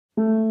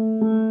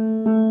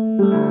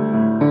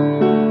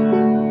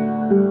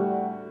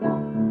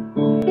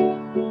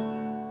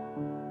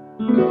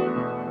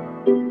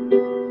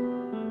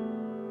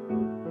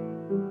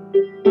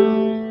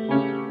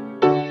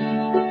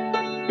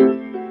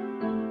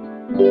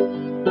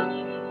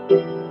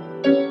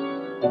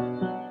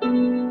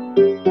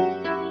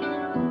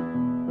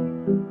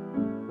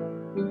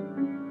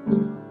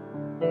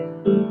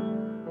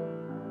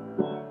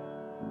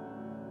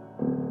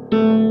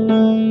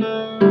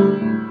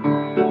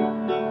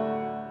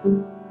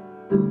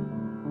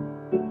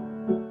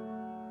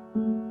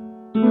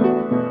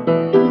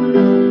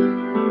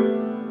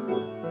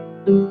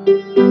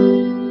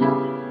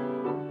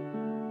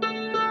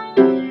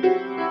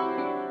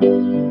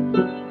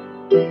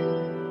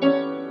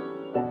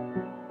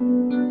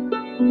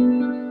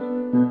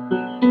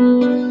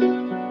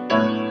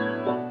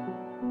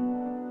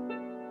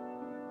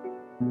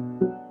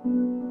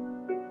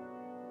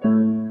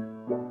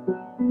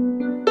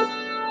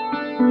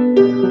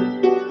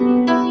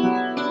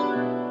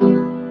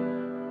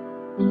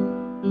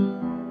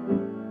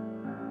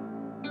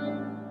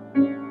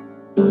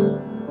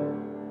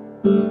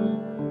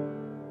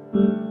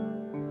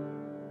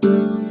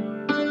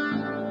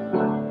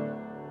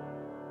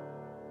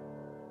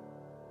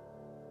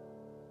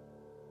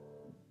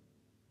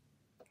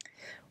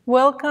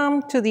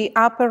Welcome to the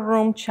Upper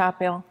Room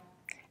Chapel.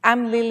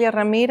 I'm Lilia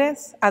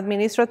Ramirez,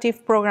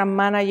 Administrative Program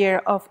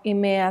Manager of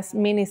Emmaus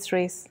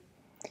Ministries,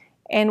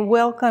 and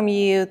welcome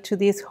you to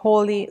this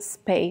holy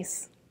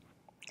space.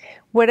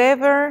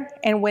 Wherever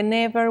and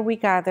whenever we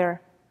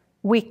gather,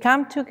 we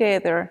come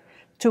together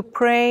to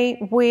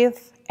pray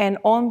with and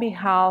on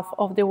behalf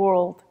of the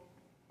world.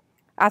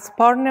 As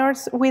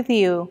partners with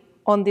you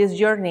on this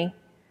journey,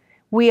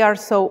 we are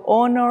so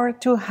honored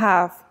to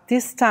have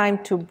this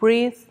time to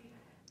breathe,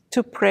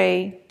 to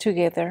pray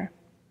together.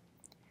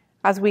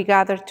 As we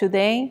gather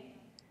today,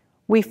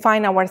 we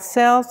find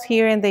ourselves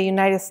here in the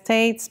United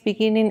States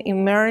beginning to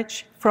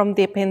emerge from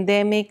the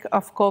pandemic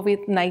of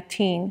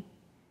COVID-19.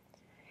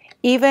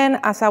 Even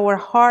as our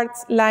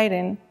hearts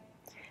lighten,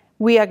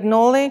 we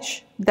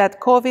acknowledge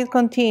that COVID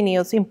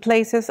continues in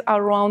places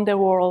around the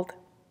world.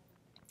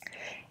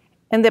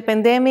 And the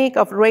pandemic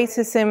of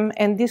racism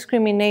and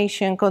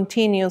discrimination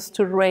continues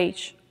to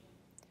rage.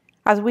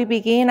 As we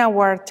begin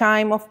our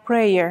time of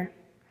prayer,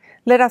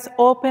 let us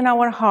open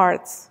our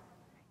hearts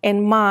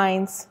and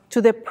minds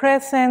to the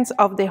presence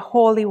of the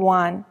Holy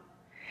One.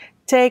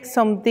 Take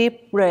some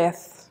deep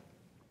breaths.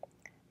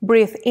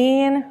 Breathe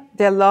in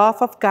the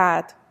love of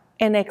God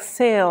and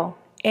exhale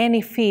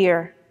any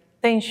fear,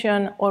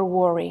 tension, or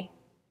worry.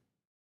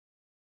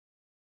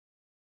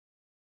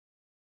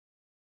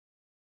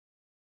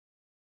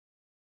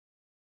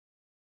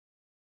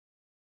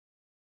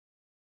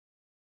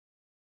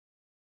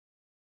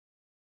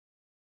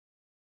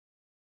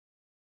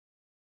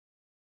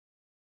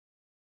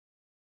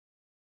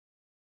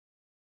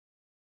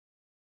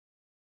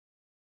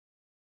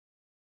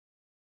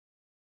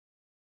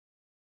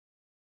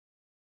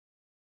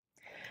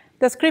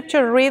 The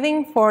scripture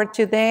reading for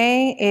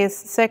today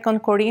is 2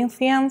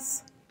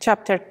 Corinthians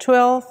chapter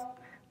 12,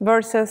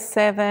 verses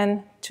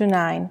 7 to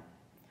 9.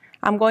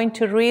 I'm going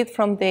to read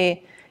from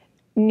the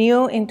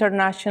New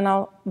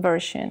International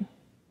Version.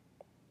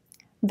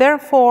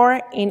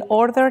 Therefore, in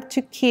order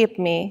to keep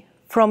me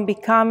from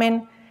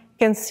becoming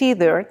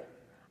considered,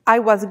 I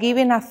was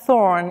given a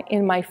thorn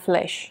in my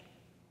flesh,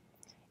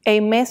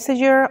 a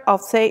messenger of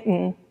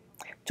Satan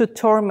to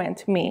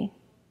torment me.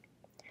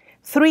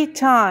 3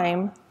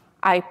 times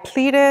I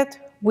pleaded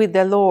with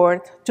the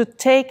Lord to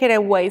take it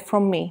away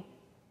from me.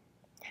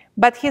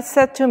 But he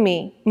said to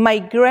me, my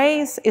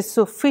grace is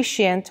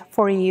sufficient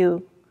for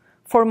you,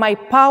 for my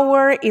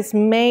power is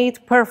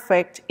made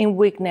perfect in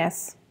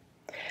weakness.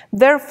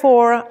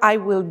 Therefore, I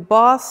will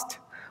boast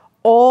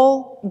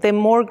all the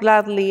more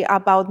gladly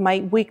about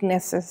my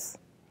weaknesses,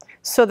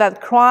 so that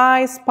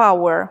Christ's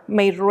power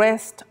may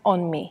rest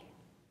on me.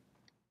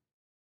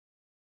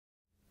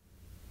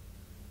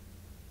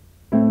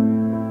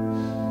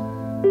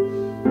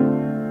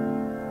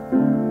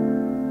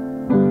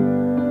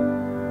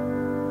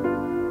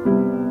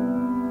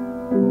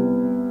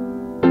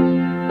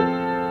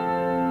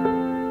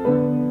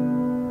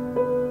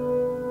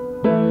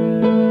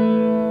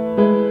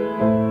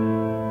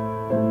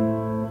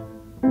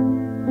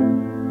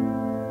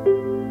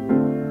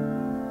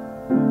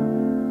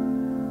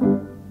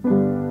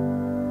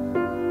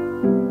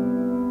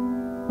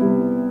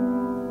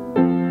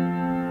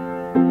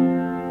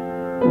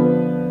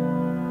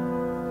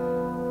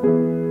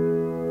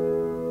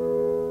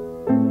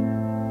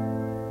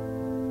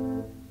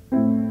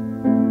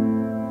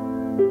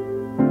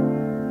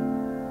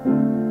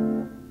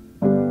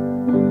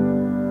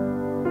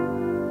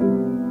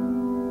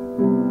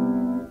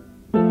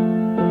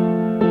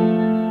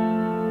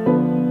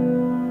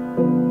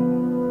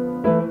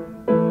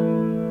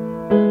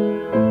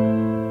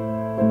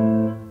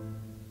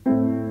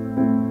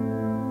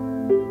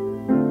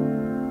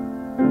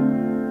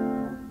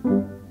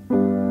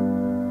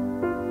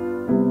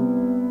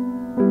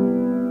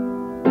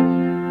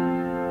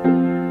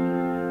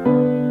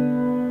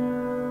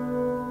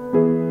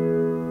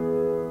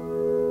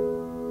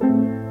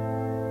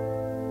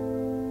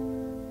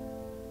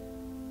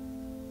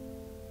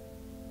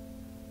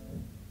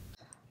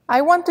 I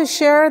want to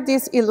share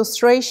this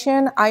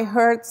illustration I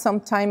heard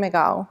some time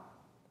ago.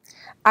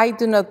 I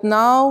do not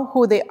know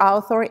who the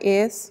author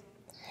is,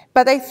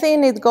 but I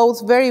think it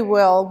goes very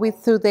well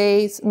with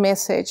today's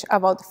message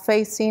about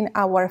facing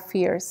our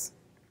fears.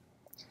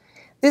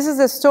 This is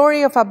the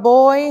story of a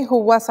boy who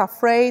was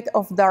afraid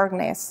of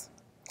darkness,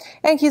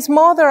 and his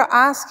mother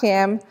asked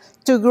him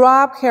to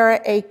grab her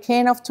a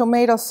can of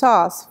tomato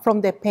sauce from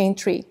the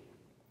pantry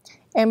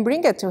and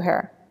bring it to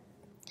her.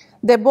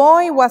 The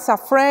boy was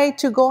afraid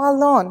to go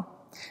alone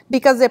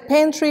because the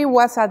pantry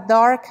was a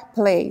dark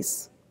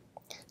place.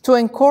 To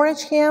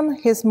encourage him,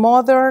 his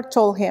mother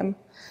told him,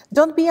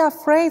 "Don't be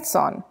afraid,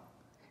 son.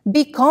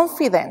 Be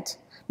confident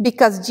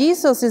because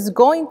Jesus is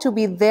going to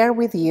be there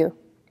with you.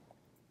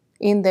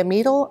 In the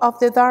middle of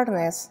the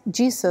darkness,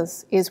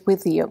 Jesus is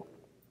with you."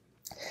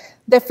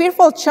 The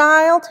fearful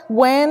child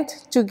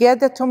went to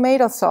get the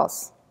tomato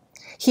sauce.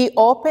 He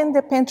opened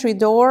the pantry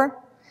door.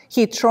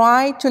 He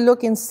tried to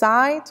look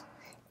inside.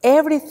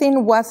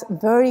 Everything was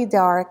very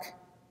dark.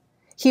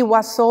 He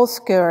was so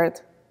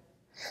scared.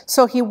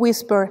 So he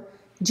whispered,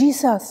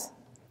 "Jesus,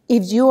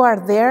 if you are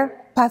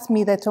there, pass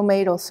me the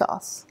tomato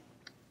sauce."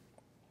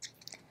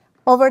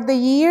 Over the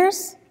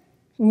years,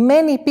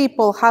 many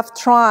people have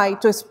tried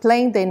to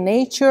explain the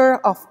nature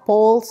of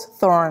Paul's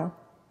thorn.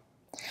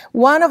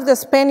 One of the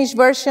Spanish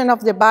version of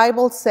the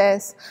Bible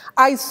says,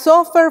 "I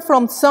suffer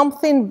from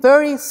something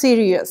very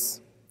serious."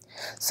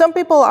 Some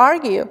people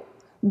argue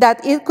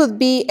that it could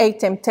be a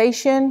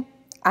temptation,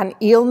 an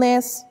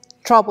illness,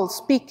 trouble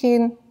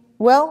speaking.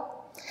 Well,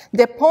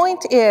 the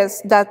point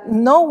is that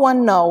no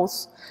one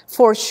knows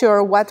for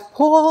sure what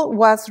Paul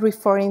was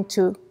referring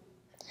to.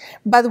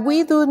 But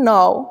we do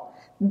know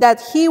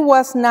that he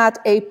was not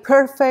a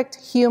perfect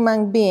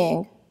human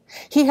being.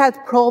 He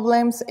had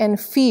problems and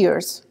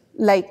fears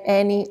like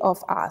any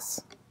of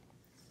us.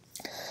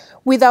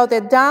 Without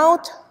a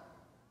doubt,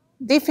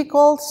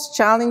 difficulties,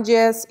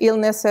 challenges,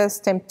 illnesses,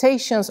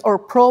 temptations, or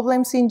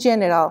problems in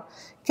general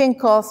can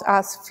cause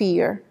us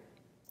fear.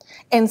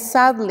 And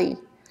sadly,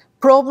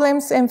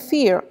 problems and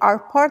fear are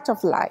part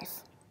of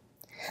life.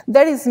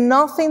 There is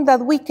nothing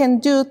that we can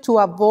do to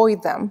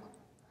avoid them.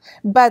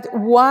 But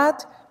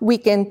what we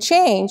can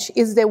change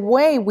is the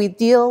way we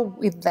deal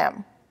with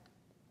them.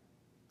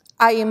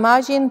 I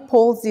imagine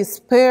Paul's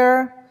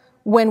despair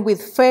when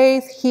with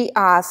faith he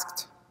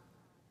asked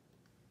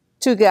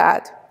to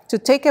God to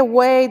take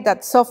away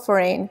that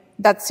suffering,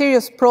 that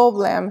serious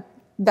problem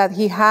that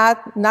he had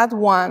not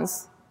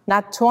once,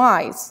 not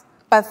twice,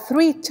 but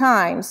 3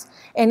 times.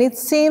 And it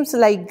seems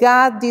like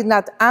God did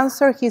not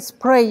answer his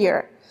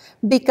prayer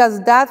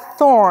because that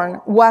thorn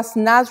was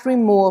not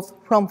removed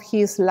from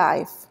his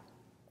life.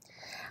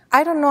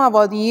 I don't know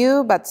about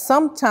you, but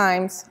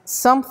sometimes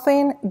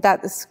something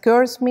that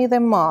scares me the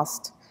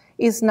most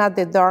is not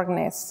the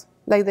darkness,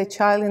 like the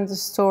child in the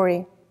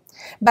story,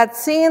 but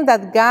seeing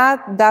that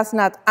God does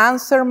not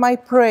answer my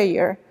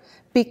prayer,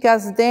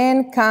 because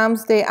then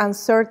comes the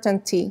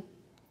uncertainty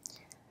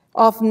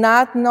of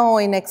not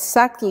knowing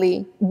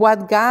exactly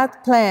what God's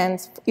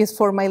plans is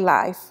for my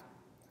life.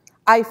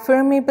 I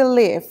firmly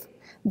believe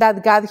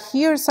that God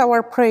hears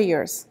our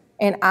prayers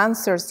and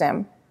answers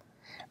them,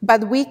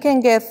 but we can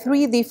get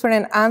 3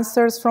 different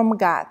answers from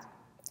God: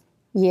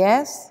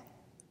 yes,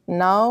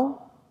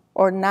 no,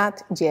 or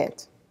not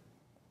yet.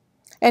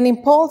 And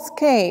in Paul's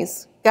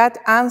case, God's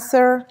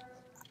answer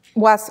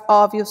was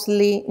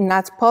obviously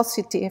not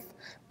positive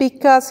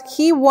because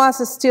he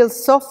was still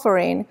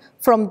suffering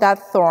from that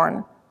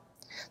thorn.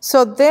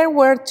 So there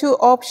were 2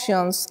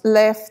 options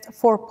left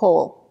for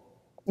Paul: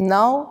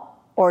 no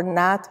or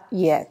not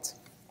yet.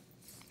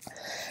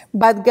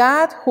 But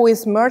God, who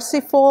is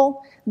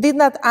merciful, did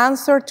not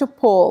answer to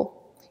Paul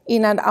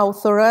in an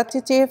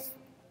authoritative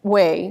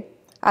way,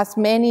 as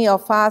many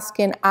of us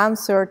can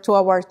answer to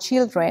our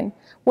children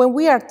when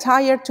we are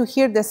tired to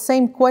hear the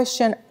same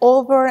question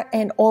over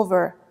and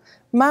over.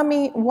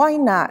 "Mommy, why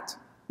not?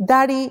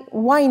 Daddy,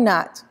 why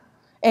not?"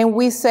 And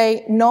we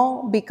say,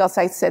 "No, because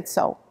I said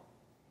so."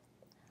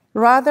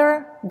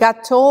 Rather,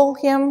 God told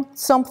him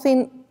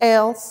something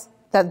else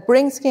that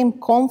brings him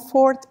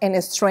comfort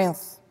and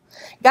strength.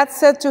 God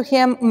said to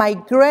him, "My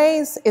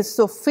grace is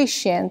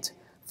sufficient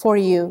for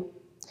you."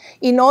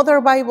 In other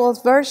Bible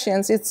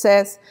versions, it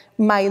says,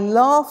 "My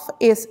love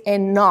is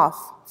enough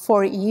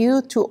for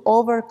you to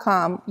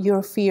overcome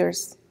your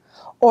fears."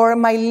 Or,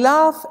 "My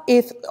love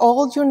is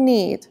all you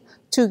need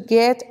to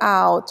get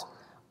out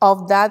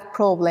of that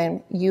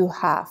problem you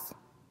have."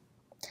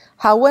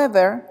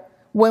 However,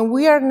 when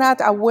we are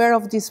not aware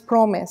of this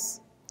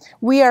promise,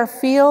 we are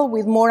filled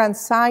with more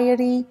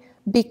anxiety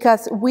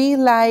because we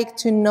like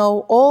to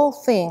know all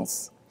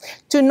things,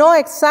 to know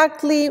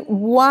exactly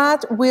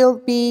what will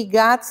be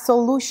God's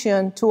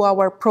solution to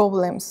our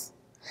problems.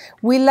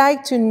 We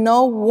like to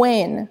know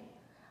when,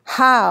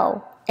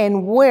 how,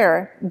 and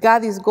where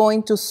God is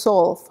going to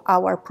solve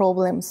our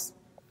problems.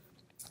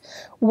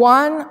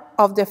 One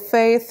of the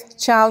faith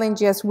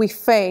challenges we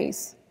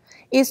face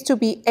is to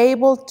be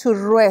able to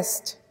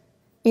rest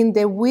in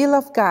the will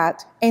of God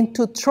and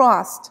to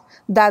trust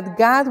that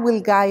God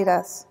will guide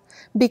us,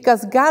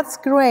 Because God's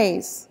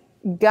grace,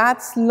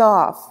 God's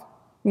love,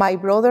 my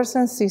brothers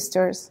and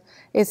sisters,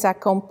 is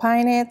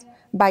accompanied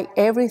by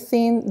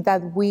everything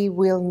that we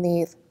will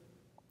need.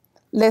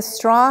 Let's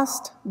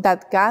trust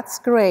that God's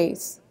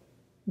grace,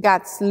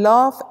 God's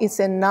love is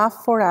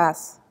enough for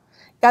us.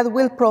 God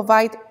will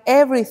provide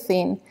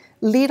everything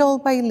little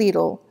by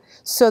little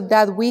so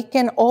that we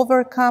can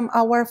overcome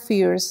our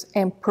fears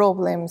and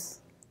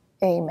problems.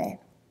 Amen.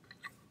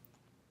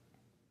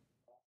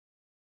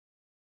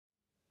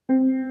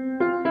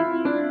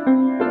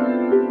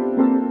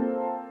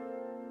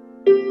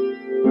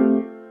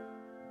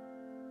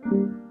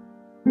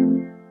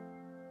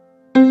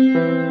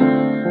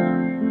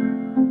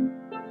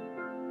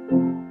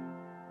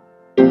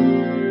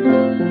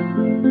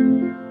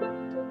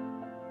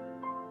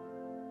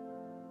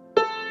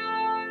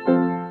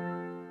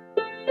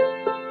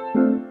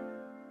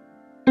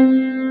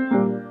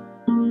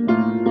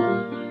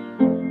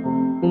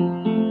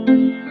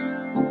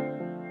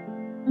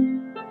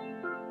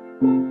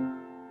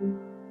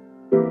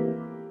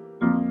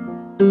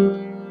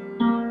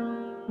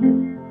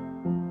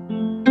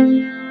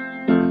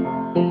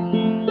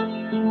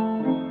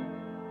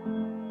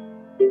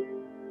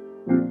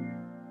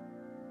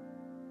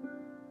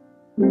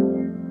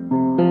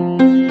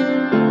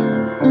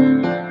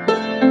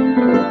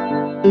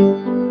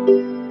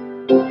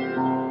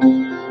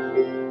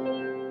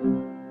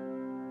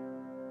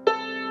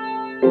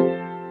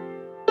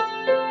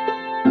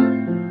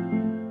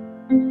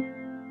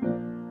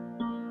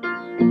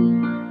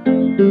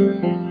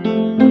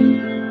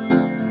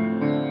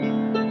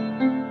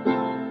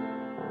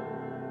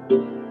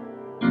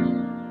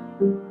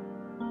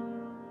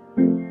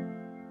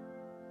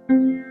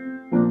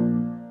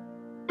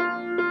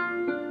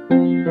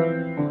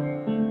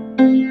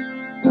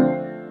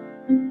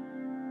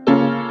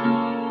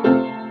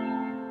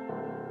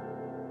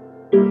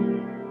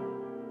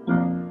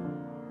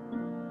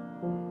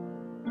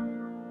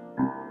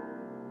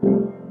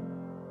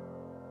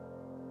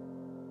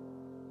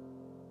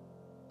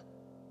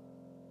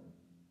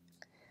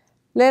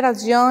 Let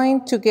us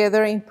join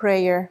together in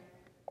prayer.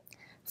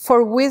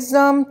 For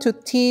wisdom to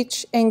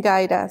teach and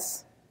guide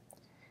us.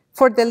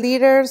 For the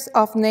leaders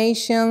of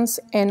nations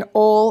and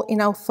all in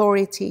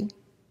authority.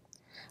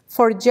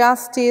 For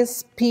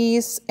justice,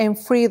 peace, and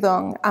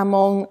freedom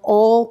among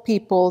all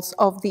peoples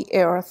of the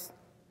earth.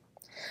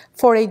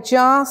 For a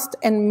just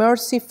and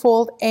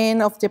merciful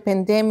end of the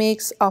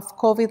pandemics of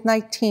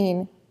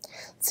COVID-19,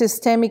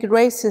 systemic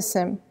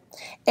racism,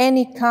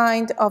 any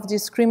kind of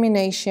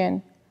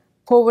discrimination,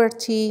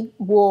 poverty,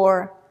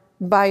 war,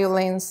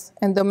 violence,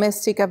 and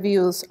domestic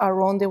abuse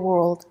around the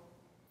world.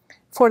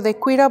 For the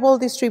equitable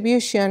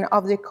distribution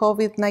of the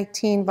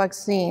COVID-19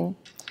 vaccine,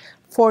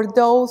 for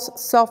those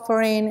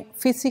suffering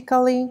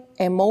physically,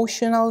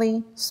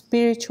 emotionally,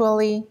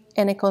 spiritually,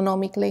 and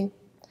economically,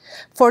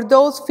 for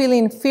those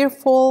feeling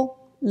fearful,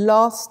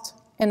 lost,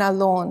 and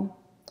alone,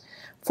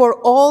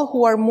 for all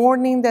who are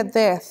mourning the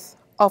death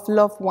of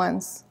loved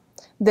ones,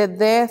 the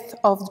death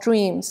of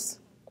dreams,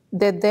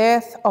 the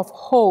death of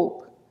hope,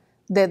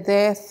 the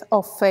death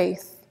of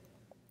faith.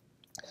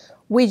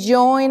 We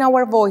join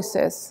our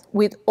voices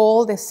with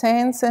all the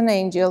saints and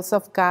angels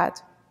of God.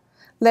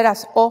 Let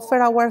us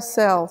offer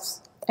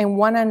ourselves and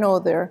one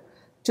another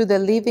to the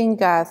living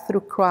God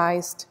through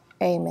Christ.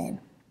 Amen.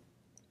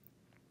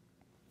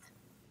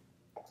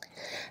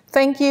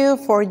 Thank you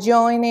for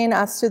joining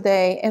us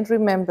today, and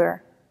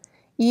remember,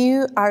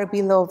 you are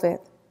beloved,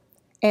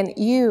 and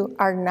you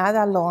are not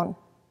alone.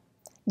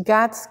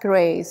 God's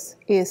grace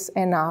is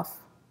enough.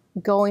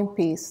 Go in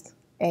peace.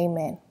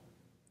 Amen.